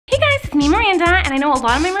me, Miranda, and I know a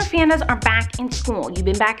lot of my Mirandas are back in school. You've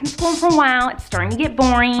been back in school for a while. It's starting to get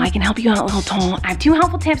boring. I can help you out, little tall. I have 2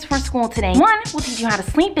 helpful tips for school today. One will teach you how to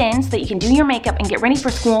sleep in so that you can do your makeup and get ready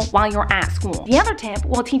for school while you're at school. The other tip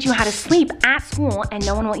will teach you how to sleep at school and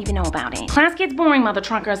no one will even know about it. Class gets boring, mother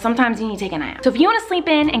truckers. Sometimes you need to take a nap. So if you want to sleep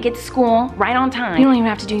in and get to school right on time, you don't even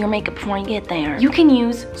have to do your makeup before you get there. You can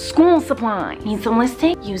use school supply. Need some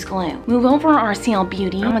lipstick? Use glue. Move over RCL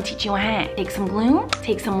Beauty. I'm gonna teach you a hack. Take some glue,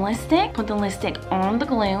 take some lipstick, put the lipstick on the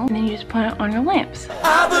glue, and then you just put it on your lips.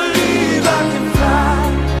 I believe I can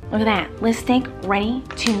fly. Look at that, lipstick ready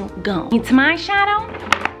to go. Need some eyeshadow?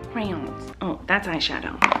 Crayons. Oh, that's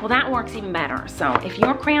eyeshadow. Well, that works even better. So if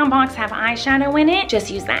your crayon box have eyeshadow in it, just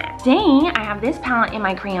use that. Today, I have this palette in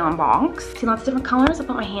my crayon box. See lots of different colors. I'll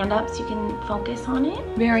put my hand up so you can focus on it.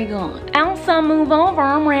 Very good. Elsa, move over.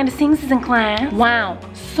 MirandaSings is in class. Wow,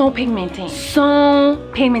 so pigmented. So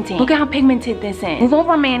pigmented. Look at how pigmented this is. Move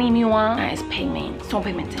over, Manny Mua. That is pigment. So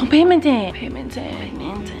pigmented. So pigmented. Pigmented.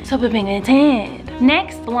 Pigmented. So pigmented.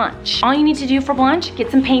 Next, blush. All you need to do for blush, get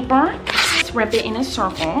some paper, just rip it in a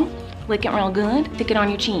circle. Lick it real good, stick it on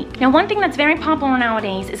your cheek. Now, one thing that's very popular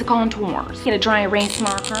nowadays is contours. Get a dry erase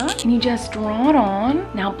marker and you just draw it on.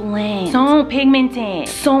 Now blend. So pigmented,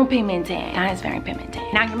 so pigmented. That is very pigmented.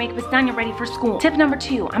 Now your makeup is done, you're ready for school. Tip number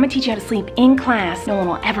 2, I'm gonna teach you how to sleep in class. No one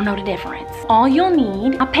will ever know the difference. All you'll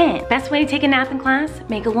need, a pen. Best way to take a nap in class,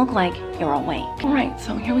 make it look like you're awake. All right,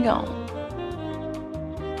 so here we go.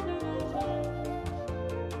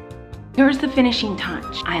 Here's the finishing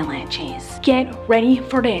touch, eyelashes. Get ready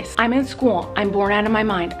for this. I'm in school, I'm bored out of my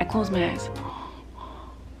mind. I close my eyes.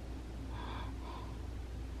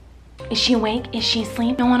 Is she awake? Is she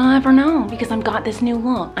asleep? No one will ever know because I've got this new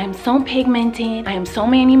look. I'm so pigmented, I am so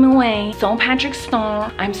Manny Mouet, so Patrick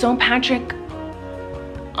Star, I'm so Patrick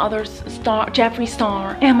Star, Jeffree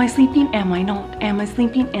Star. Am I sleeping? Am I not? Am I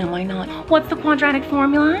sleeping? Am I not? What's the quadratic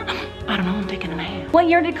formula? I don't know, I'm taking a nap. What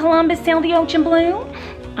year did Columbus sail the ocean blue?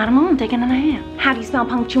 I don't know, I'm taking a nap. How do you spell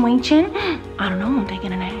punctuation? I don't know, I'm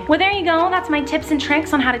taking a nap. Well, there you go. That's my tips and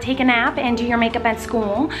tricks on how to take a nap and do your makeup at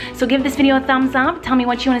school. So give this video a thumbs up. Tell me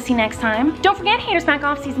what you want to see next time. Don't forget, Haters Back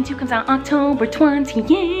Off Season 2 comes out October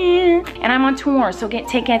 20th. And I'm on tour, so get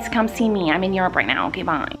tickets, come see me. I'm in Europe right now. Okay,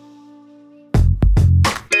 bye.